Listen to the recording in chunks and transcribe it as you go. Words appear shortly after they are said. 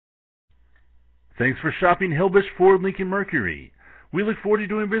Thanks for shopping Hillbush Ford Lincoln Mercury. We look forward to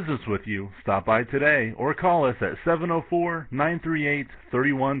doing business with you. Stop by today or call us at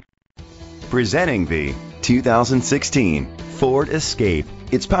 704-938-31. Presenting the 2016 Ford Escape.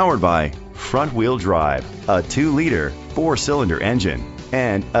 It's powered by front-wheel drive, a 2-liter 4-cylinder engine,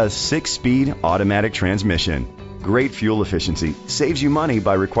 and a 6-speed automatic transmission. Great fuel efficiency saves you money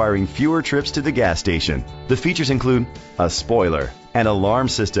by requiring fewer trips to the gas station. The features include a spoiler, an alarm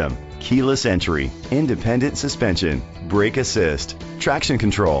system, keyless entry, independent suspension, brake assist, traction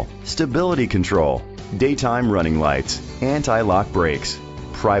control, stability control, daytime running lights, anti-lock brakes,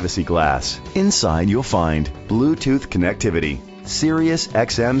 privacy glass. Inside you'll find Bluetooth connectivity, Sirius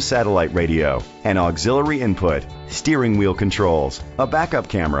XM satellite radio, an auxiliary input, steering wheel controls, a backup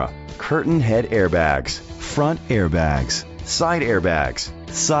camera, curtain head airbags, front airbags, side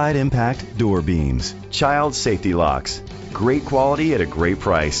impact door beams, child safety locks. Great quality at a great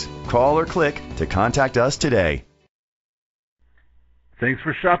price. Call or click to contact us today. Thanks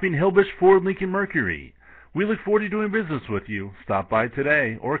for shopping Hillbush Ford Lincoln Mercury. We look forward to doing business with you. Stop by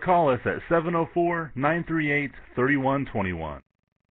today or call us at 704-938-3121.